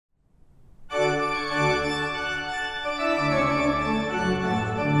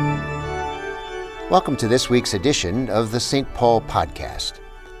Welcome to this week's edition of the St. Paul Podcast.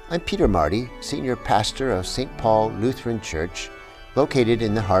 I'm Peter Marty, Senior Pastor of St. Paul Lutheran Church, located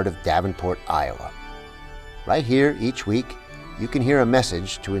in the heart of Davenport, Iowa. Right here, each week, you can hear a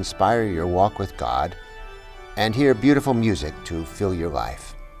message to inspire your walk with God and hear beautiful music to fill your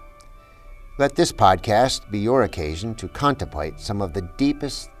life. Let this podcast be your occasion to contemplate some of the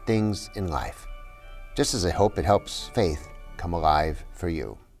deepest things in life, just as I hope it helps faith come alive for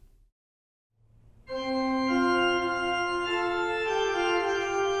you.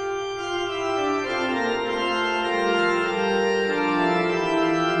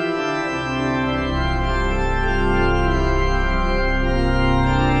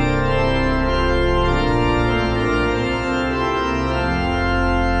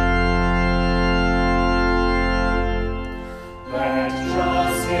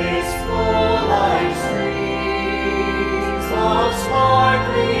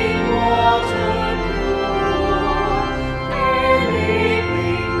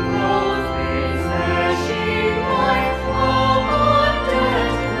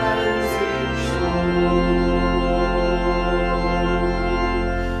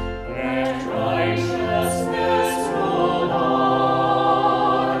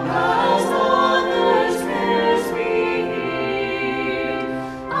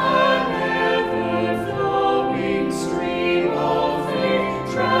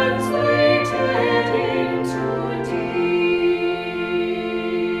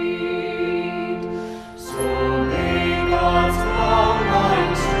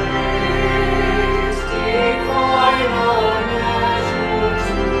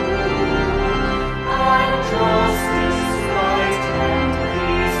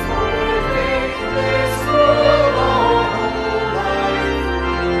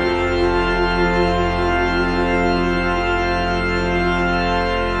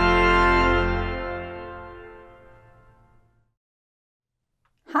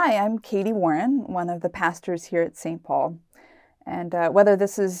 Hi, I'm Katy Warren, one of the pastors here at St. Paul. And whether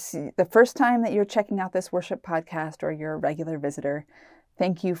this is the first time that you're checking out this worship podcast or you're a regular visitor,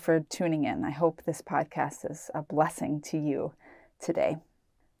 thank you for tuning in. I hope this podcast is a blessing to you today.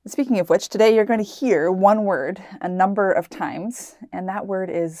 Speaking of which, today you're going to hear one word a number of times, and that word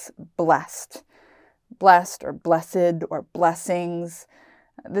is blessed. Blessed or blessed or blessings.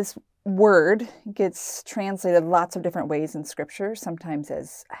 This word gets translated lots of different ways in Scripture, sometimes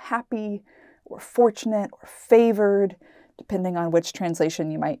as happy or fortunate or favored, depending on which translation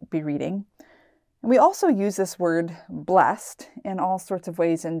you might be reading. And we also use this word blessed in all sorts of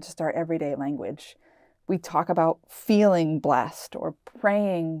ways in just our everyday language. We talk about feeling blessed or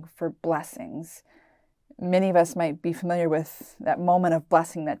praying for blessings. Many of us might be familiar with that moment of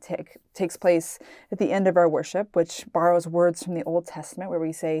blessing that takes place at the end of our worship, which borrows words from the Old Testament where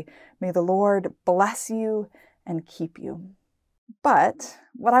we say, "May the Lord bless you and keep you." But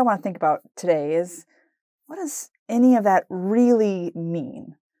what I want to think about today is, what does any of that really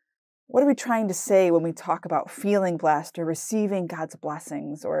mean? What are we trying to say when we talk about feeling blessed or receiving God's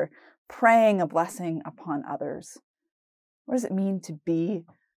blessings or praying a blessing upon others? What does it mean to be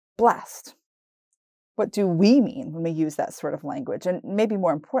blessed? What do we mean when we use that sort of language? And maybe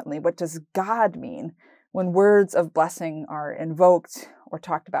more importantly, what does God mean when words of blessing are invoked or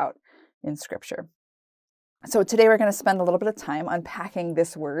talked about in Scripture? So today we're going to spend a little bit of time unpacking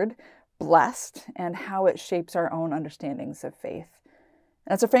this word, blessed, and how it shapes our own understandings of faith.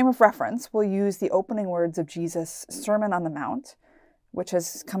 And as a frame of reference, we'll use the opening words of Jesus' Sermon on the Mount, which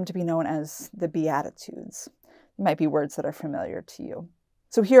has come to be known as the Beatitudes. It might be words that are familiar to you.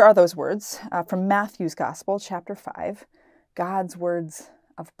 So here are those words from Matthew's Gospel, chapter 5, God's words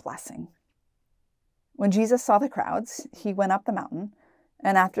of blessing. When Jesus saw the crowds, he went up the mountain,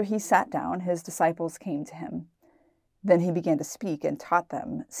 and after he sat down, his disciples came to him. Then he began to speak and taught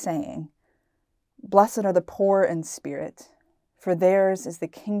them, saying, "Blessed are the poor in spirit, for theirs is the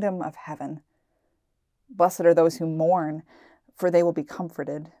kingdom of heaven. Blessed are those who mourn, for they will be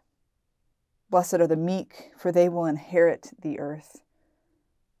comforted. Blessed are the meek, for they will inherit the earth.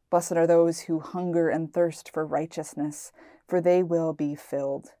 Blessed are those who hunger and thirst for righteousness, for they will be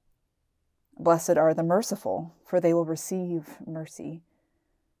filled. Blessed are the merciful, for they will receive mercy.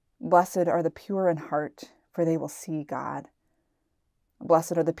 Blessed are the pure in heart, for they will see God.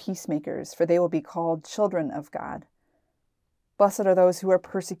 Blessed are the peacemakers, for they will be called children of God. Blessed are those who are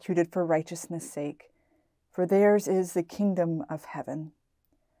persecuted for righteousness' sake, for theirs is the kingdom of heaven.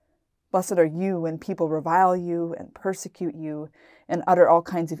 Blessed are you when people revile you and persecute you and utter all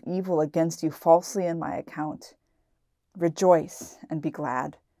kinds of evil against you falsely on my account. Rejoice and be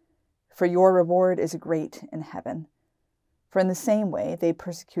glad, for your reward is great in heaven. For in the same way they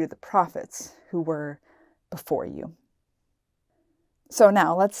persecuted the prophets who were before you." So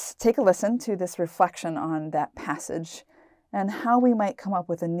now let's take a listen to this reflection on that passage and how we might come up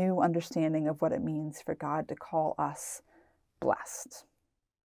with a new understanding of what it means for God to call us blessed.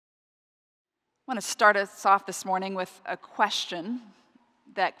 I want to start us off this morning with a question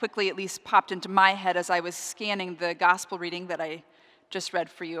that quickly at least popped into my head as I was scanning the gospel reading that I just read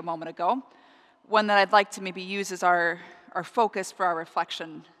for you a moment ago. One that I'd like to maybe use as our focus for our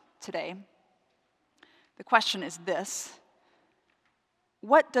reflection today. The question is this: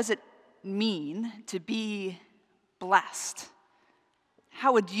 what does it mean to be blessed?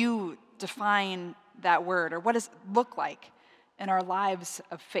 How would you define that word, or what does it look like in our lives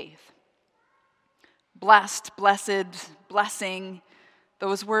of faith? Blessed, blessed, blessing,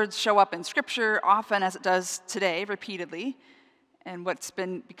 those words show up in Scripture often, as it does today, repeatedly, and what's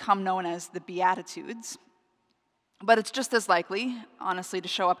become known as the Beatitudes. But it's just as likely, honestly, to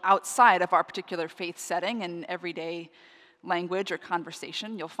show up outside of our particular faith setting in everyday language or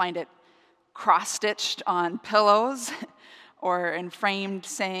conversation. You'll find it cross-stitched on pillows or in framed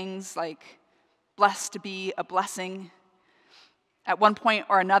sayings like, "blessed to be a blessing." At one point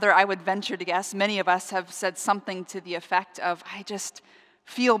or another, I would venture to guess, many of us have said something to the effect of, "I just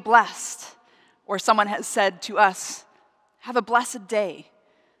feel blessed." Or someone has said to us, "Have a blessed day."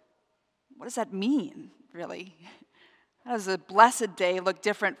 What does that mean, really? How does a blessed day look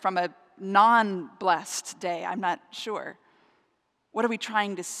different from a non-blessed day? I'm not sure. What are we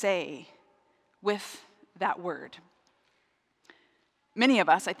trying to say with that word? Many of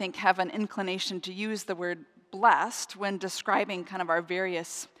us, I think, have an inclination to use the word blessed when describing kind of our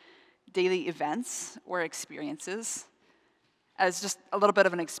various daily events or experiences. As just a little bit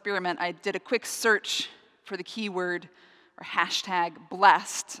of an experiment, I did a quick search for the keyword or hashtag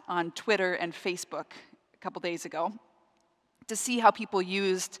blessed on Twitter and Facebook a couple days ago to see how people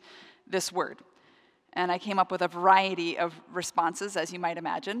used this word. And I came up with a variety of responses, as you might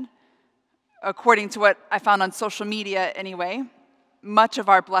imagine. According to what I found on social media anyway, much of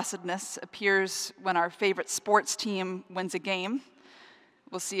our blessedness appears when our favorite sports team wins a game.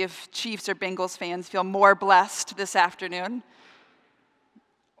 We'll see if Chiefs or Bengals fans feel more blessed this afternoon.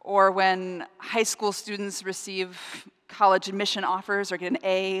 Or when high school students receive college admission offers or get an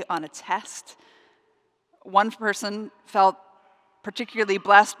A on a test. One person felt particularly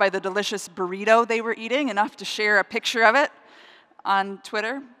blessed by the delicious burrito they were eating, enough to share a picture of it on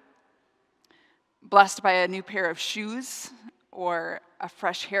Twitter. Blessed by a new pair of shoes, or a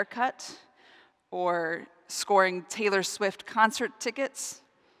fresh haircut, or scoring Taylor Swift concert tickets.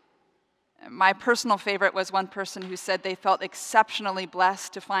 My personal favorite was one person who said they felt exceptionally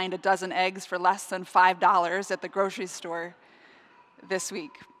blessed to find a dozen eggs for less than $5 at the grocery store this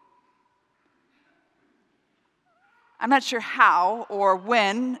week. I'm not sure how or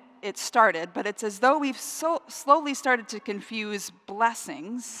when it started, but it's as though we've so slowly started to confuse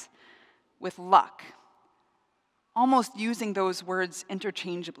blessings with luck, almost using those words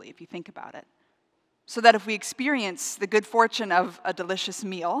interchangeably, if you think about it. So that if we experience the good fortune of a delicious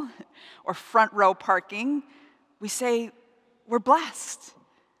meal or front row parking, we say we're blessed,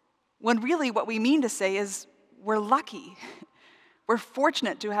 when really what we mean to say is we're lucky. We're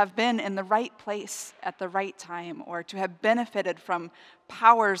fortunate to have been in the right place at the right time, or to have benefited from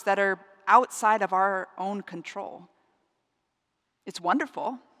powers that are outside of our own control. It's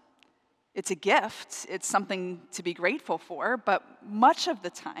wonderful. It's a gift. It's something to be grateful for, but much of the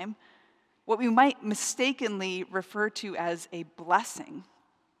time, what we might mistakenly refer to as a blessing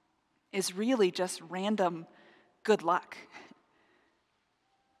is really just random good luck.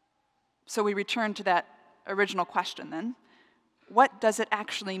 So we return to that original question then. What does it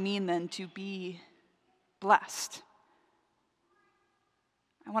actually mean then to be blessed?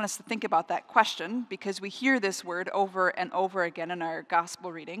 I want us to think about that question because we hear this word over and over again in our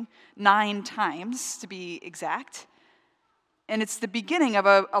gospel reading, 9 times to be exact. And it's the beginning of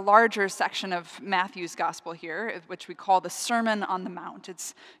a larger section of Matthew's gospel here, which we call the Sermon on the Mount.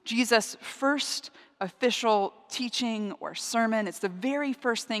 It's Jesus' first official teaching or sermon. It's the very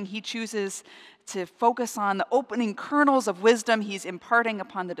first thing he chooses to focus on, the opening kernels of wisdom he's imparting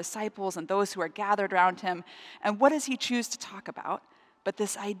upon the disciples and those who are gathered around him. And what does he choose to talk about? But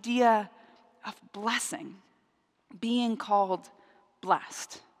this idea of blessing, being called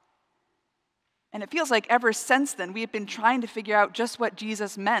blessed. And it feels like ever since then, we have been trying to figure out just what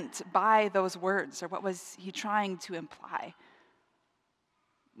Jesus meant by those words, or what was he trying to imply.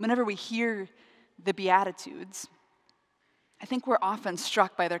 Whenever we hear the Beatitudes, I think we're often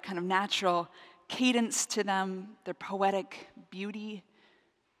struck by their kind of natural cadence to them, their poetic beauty.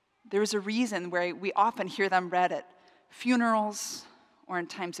 There's a reason where we often hear them read at funerals or in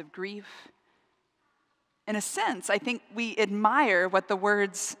times of grief. In a sense, I think we admire what the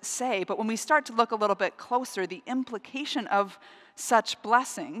words say, but when we start to look a little bit closer, the implication of such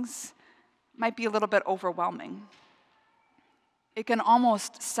blessings might be a little bit overwhelming. It can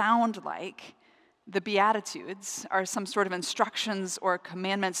almost sound like the Beatitudes are some sort of instructions or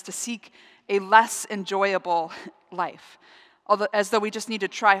commandments to seek a less enjoyable life, as though we just need to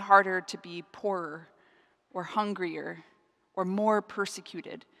try harder to be poorer or hungrier or more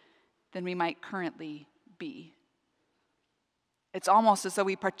persecuted than we might currently be. It's almost as though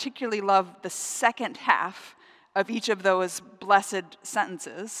we particularly love the second half of each of those blessed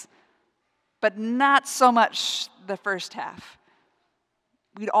sentences, but not so much the first half.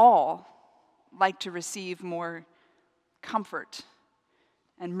 We'd all like to receive more comfort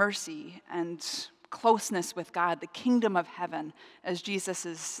and mercy and closeness with God, the kingdom of heaven, as Jesus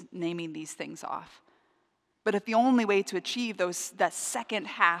is naming these things off. But if the only way to achieve that second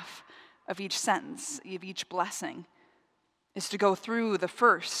half of each sentence, of each blessing, is to go through the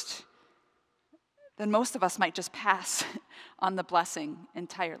first, then most of us might just pass on the blessing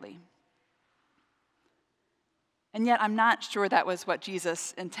entirely. And yet I'm not sure that was what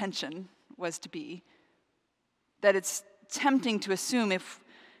Jesus' intention was to be. That it's tempting to assume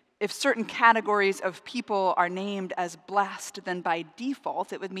if certain categories of people are named as blessed, then by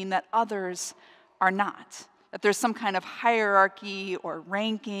default it would mean that others are not. That there's some kind of hierarchy or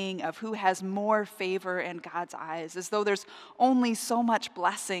ranking of who has more favor in God's eyes, as though there's only so much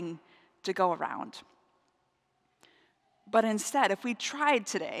blessing to go around. But instead, if we tried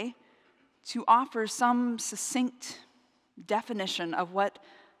today to offer some succinct definition of what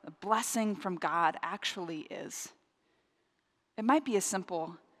a blessing from God actually is, it might be as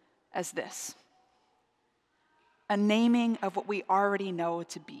simple as this: a naming of what we already know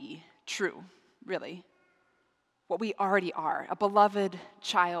to be true, really. What we already are, a beloved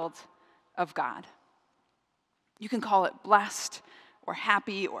child of God. You can call it blessed or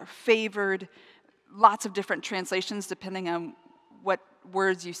happy or favored, lots of different translations depending on what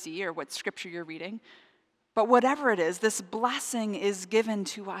words you see or what scripture you're reading. But whatever it is, this blessing is given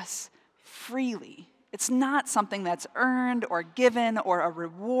to us freely. It's not something that's earned or given or a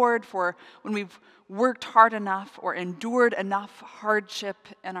reward for when we've worked hard enough or endured enough hardship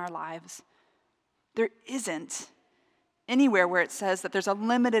in our lives. There isn't anywhere where it says that there's a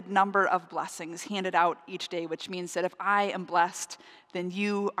limited number of blessings handed out each day, which means that if I am blessed, then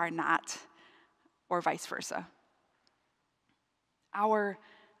you are not, or vice versa. Our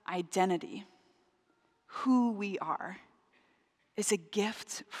identity, who we are, is a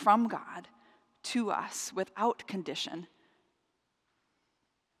gift from God to us without condition.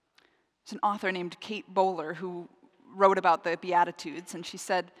 There's an author named Kate Bowler who wrote about the Beatitudes, and she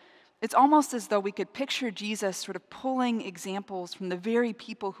said, it's almost as though we could picture Jesus sort of pulling examples from the very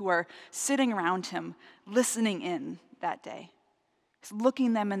people who are sitting around him, listening in that day. He's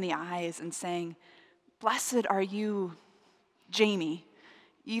looking them in the eyes and saying, "Blessed are you, Jamie,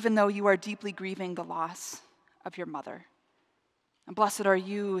 even though you are deeply grieving the loss of your mother. And blessed are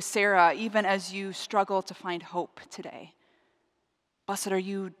you, Sarah, even as you struggle to find hope today. Blessed are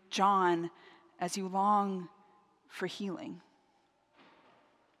you, John, as you long for healing."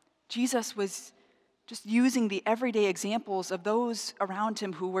 Jesus was just using the everyday examples of those around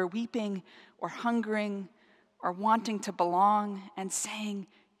him who were weeping or hungering or wanting to belong and saying,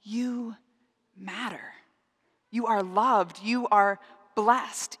 you matter. You are loved. You are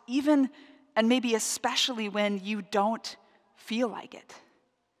blessed, even and maybe especially when you don't feel like it.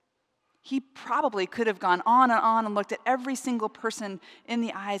 He probably could have gone on and looked at every single person in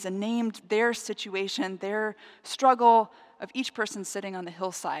the eyes and named their situation, their struggle of each person sitting on the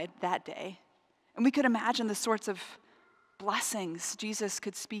hillside that day. And we could imagine the sorts of blessings Jesus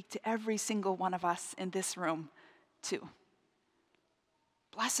could speak to every single one of us in this room too.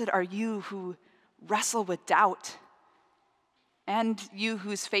 Blessed are you who wrestle with doubt, and you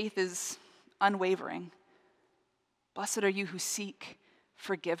whose faith is unwavering. Blessed are you who seek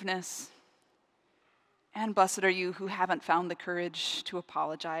forgiveness, and blessed are you who haven't found the courage to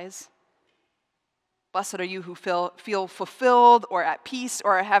apologize. Blessed are you who feel fulfilled or at peace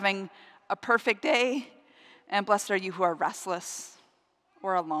or are having a perfect day, and blessed are you who are restless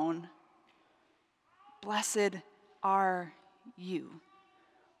or alone. Blessed are you,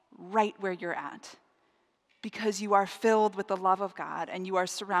 right where you're at, because you are filled with the love of God and you are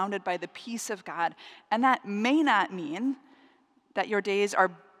surrounded by the peace of God. And that may not mean that your days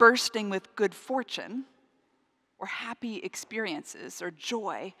are bursting with good fortune or happy experiences or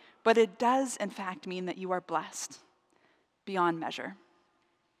joy, but it does in fact mean that you are blessed beyond measure.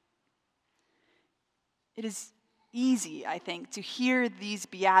 It is easy, I think, to hear these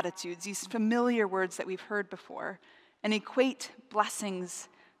Beatitudes, these familiar words that we've heard before, and equate blessings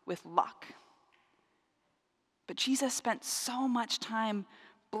with luck. But Jesus spent so much time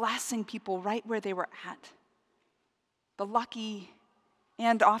blessing people right where they were at. The lucky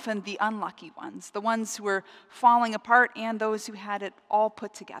and often the unlucky ones, the ones who were falling apart and those who had it all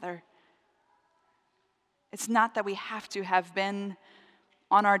put together. It's not that we have to have been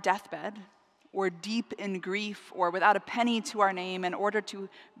on our deathbed or deep in grief or without a penny to our name in order to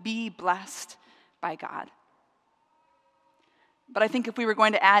be blessed by God. But I think if we were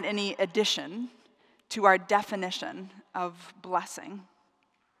going to add any addition to our definition of blessing,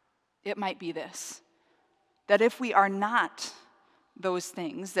 it might be this: that if we are not those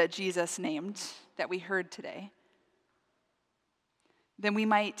things that Jesus named, that we heard today, then we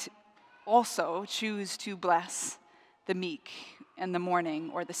might also choose to bless the meek and the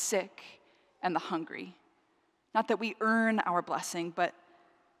mourning, or the sick and the hungry. Not that we earn our blessing, but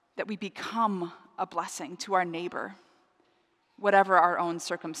that we become a blessing to our neighbor, whatever our own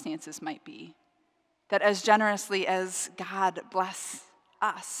circumstances might be. That as generously as God bless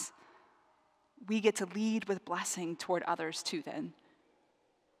us, we get to lead with blessing toward others too then.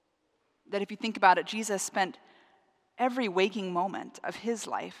 That if you think about it, Jesus spent every waking moment of his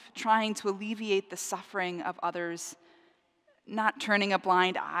life trying to alleviate the suffering of others, not turning a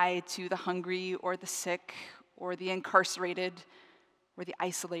blind eye to the hungry or the sick or the incarcerated or the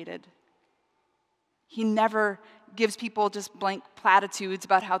isolated. He never gives people just blank platitudes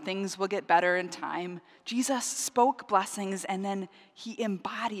about how things will get better in time. Jesus spoke blessings and then he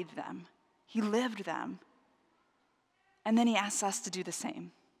embodied them. He lived them. And then he asks us to do the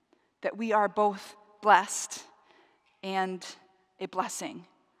same, that we are both blessed and a blessing.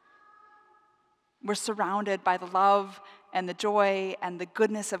 We're surrounded by the love and the joy and the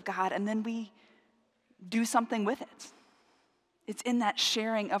goodness of God, and then we do something with it. It's in that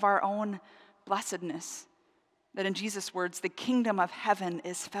sharing of our own blessedness that, in Jesus' words, the kingdom of heaven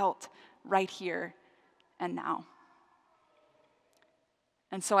is felt right here and now.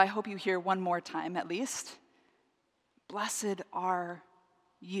 And so I hope you hear one more time at least, blessed are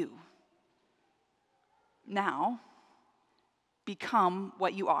you. Now, become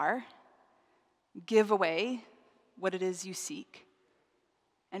what you are, give away what it is you seek,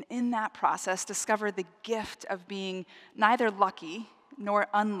 and in that process, discover the gift of being neither lucky nor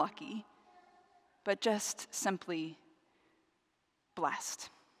unlucky, but just simply blessed.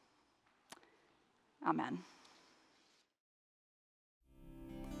 Amen.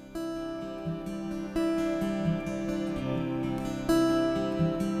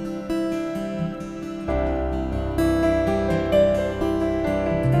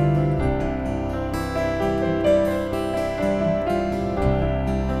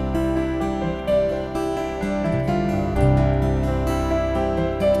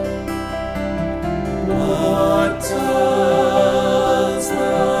 What does the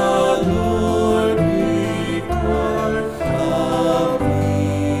Lord require?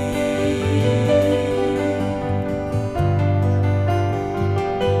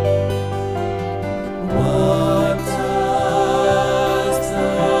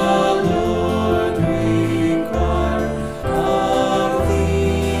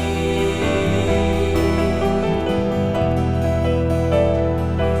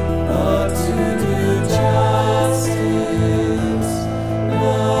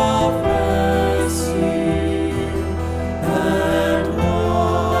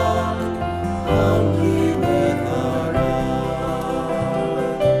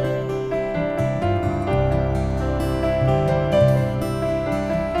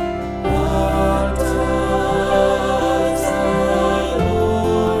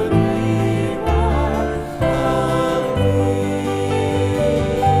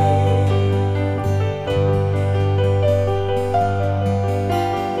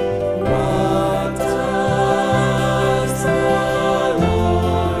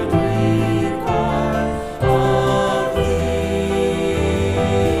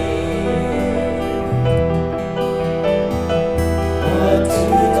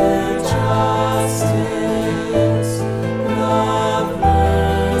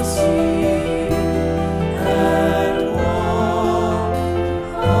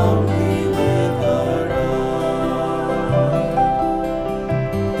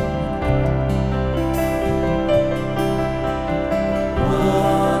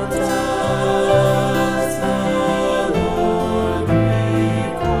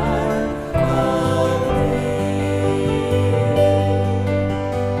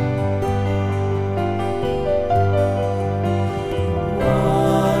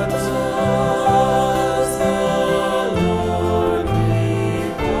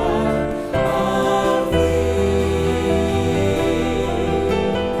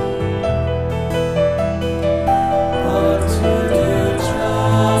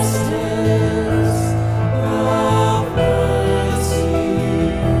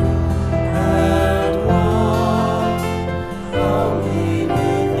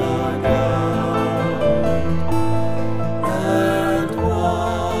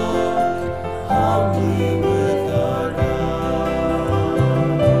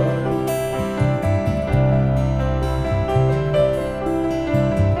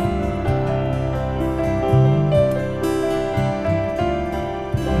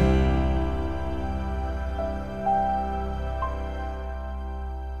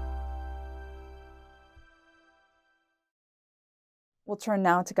 turn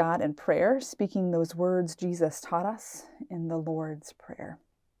now to God in prayer, speaking those words Jesus taught us in the Lord's Prayer.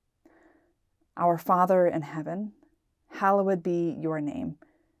 Our Father in heaven, hallowed be your name.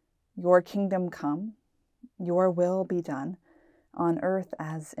 Your kingdom come, your will be done, on earth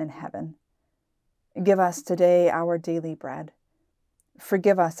as in heaven. Give us today our daily bread.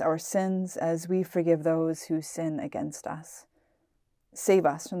 Forgive us our sins as we forgive those who sin against us. Save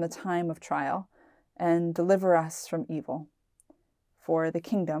us from the time of trial and deliver us from evil. For the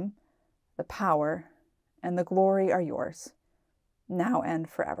kingdom, the power, and the glory are yours, now and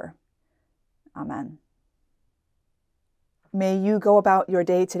forever. Amen. May you go about your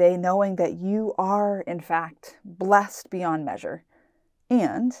day today knowing that you are, in fact, blessed beyond measure,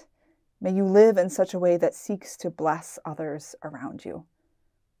 and may you live in such a way that seeks to bless others around you.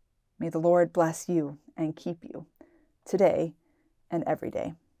 May the Lord bless you and keep you today and every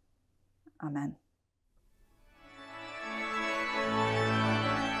day. Amen.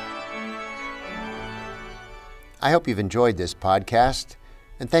 I hope you've enjoyed this podcast,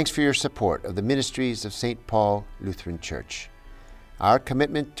 and thanks for your support of the ministries of St. Paul Lutheran Church. Our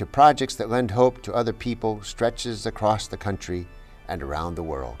commitment to projects that lend hope to other people stretches across the country and around the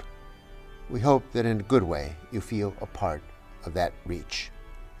world. We hope that in a good way you feel a part of that reach.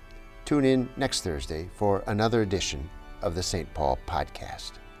 Tune in next Thursday for another edition of the St. Paul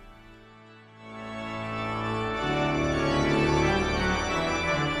Podcast.